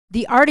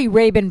The Artie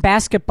Rabin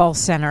Basketball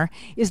Center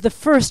is the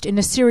first in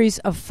a series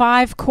of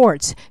 5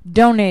 courts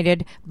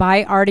donated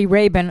by Artie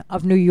Rabin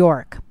of New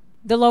York.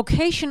 The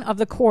location of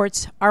the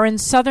courts are in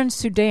southern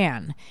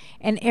Sudan,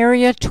 an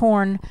area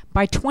torn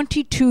by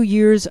 22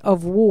 years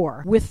of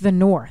war with the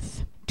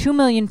North. 2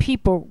 million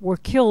people were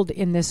killed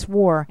in this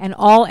war, and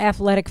all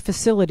athletic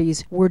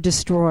facilities were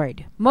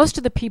destroyed. Most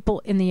of the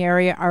people in the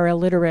area are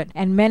illiterate,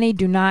 and many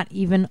do not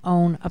even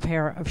own a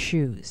pair of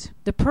shoes.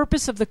 The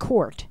purpose of the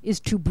court is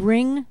to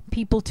bring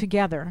people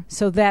together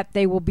so that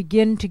they will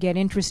begin to get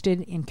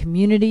interested in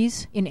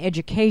communities, in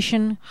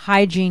education,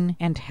 hygiene,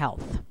 and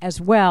health, as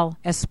well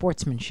as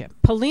sportsmanship.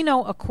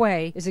 Paulino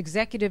Akwe is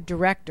executive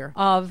director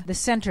of the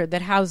center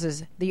that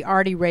houses the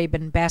Artie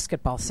Rabin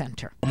Basketball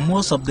Center.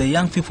 Most of the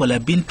young people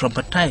have been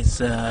traumatized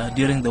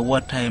during the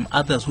wartime.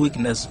 Others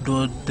witnessed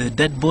the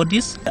dead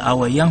bodies.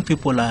 Our young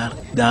people are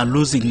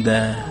losing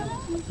their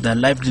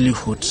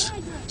livelihoods.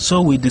 So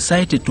we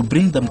decided to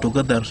bring them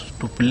together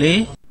to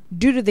play.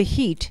 Due to the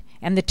heat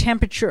and the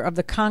temperature of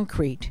the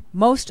concrete,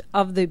 most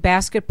of the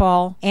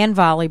basketball and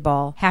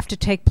volleyball have to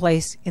take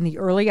place in the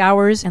early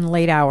hours and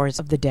late hours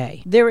of the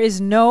day. There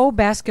is no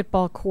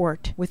basketball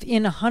court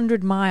within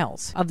 100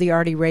 miles of the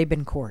Artie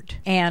Rabin court,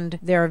 and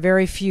there are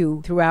very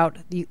few throughout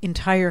the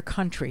entire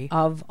country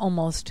of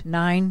almost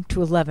 9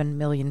 to 11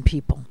 million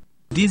people.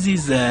 This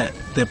is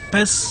the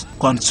best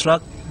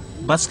construct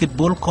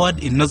basketball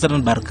court in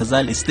northern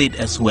Barkazal state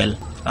as well.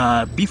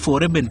 Before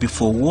Rabin,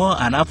 before war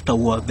and after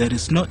war, there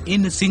is no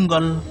any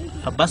single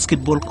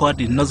basketball court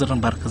in northern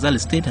Barkazal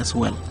state as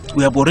well.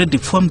 We have already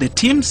formed the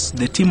teams.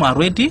 The team are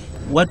ready.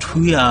 What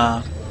we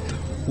are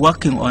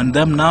working on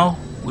them now,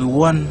 we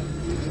want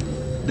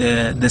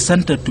the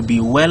center to be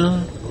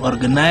well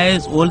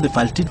organized. All the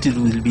facilities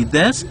will be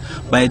there.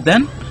 By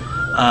then,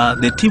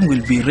 the team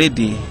will be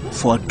ready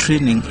for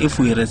training if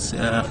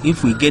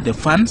we get the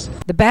funds.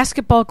 The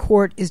basketball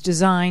court is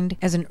designed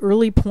as an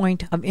early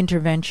point of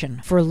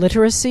intervention for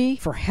literacy,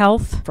 for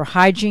health, for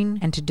hygiene,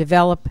 and to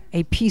develop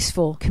a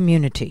peaceful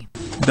community.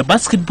 The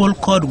basketball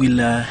court will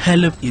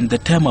help in the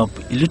term of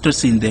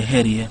illiteracy in the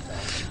area.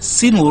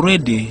 Seen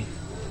already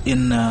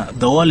in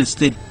the whole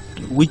state,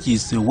 which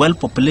is well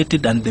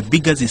populated and the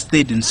biggest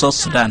state in South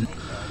Sudan,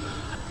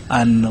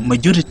 and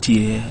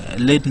majority,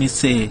 let me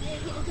say,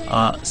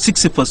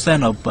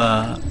 60%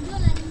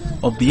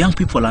 of the young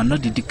people are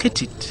not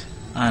educated,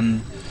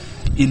 and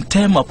in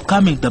terms of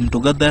coming them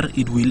together,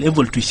 it will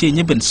able to change.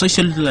 Even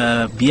social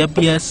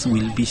behaviors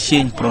will be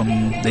changed from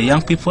the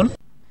young people.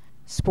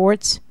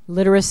 Sports,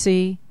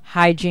 literacy,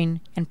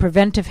 hygiene, and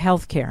preventive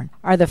health care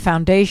are the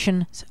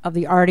foundations of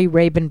the Artie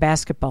Rabin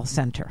Basketball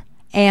Center.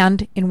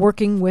 And in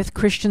working with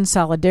Christian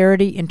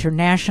Solidarity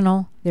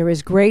International, there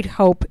is great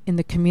hope in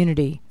the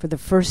community for the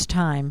first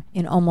time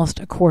in almost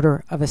a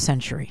quarter of a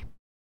century.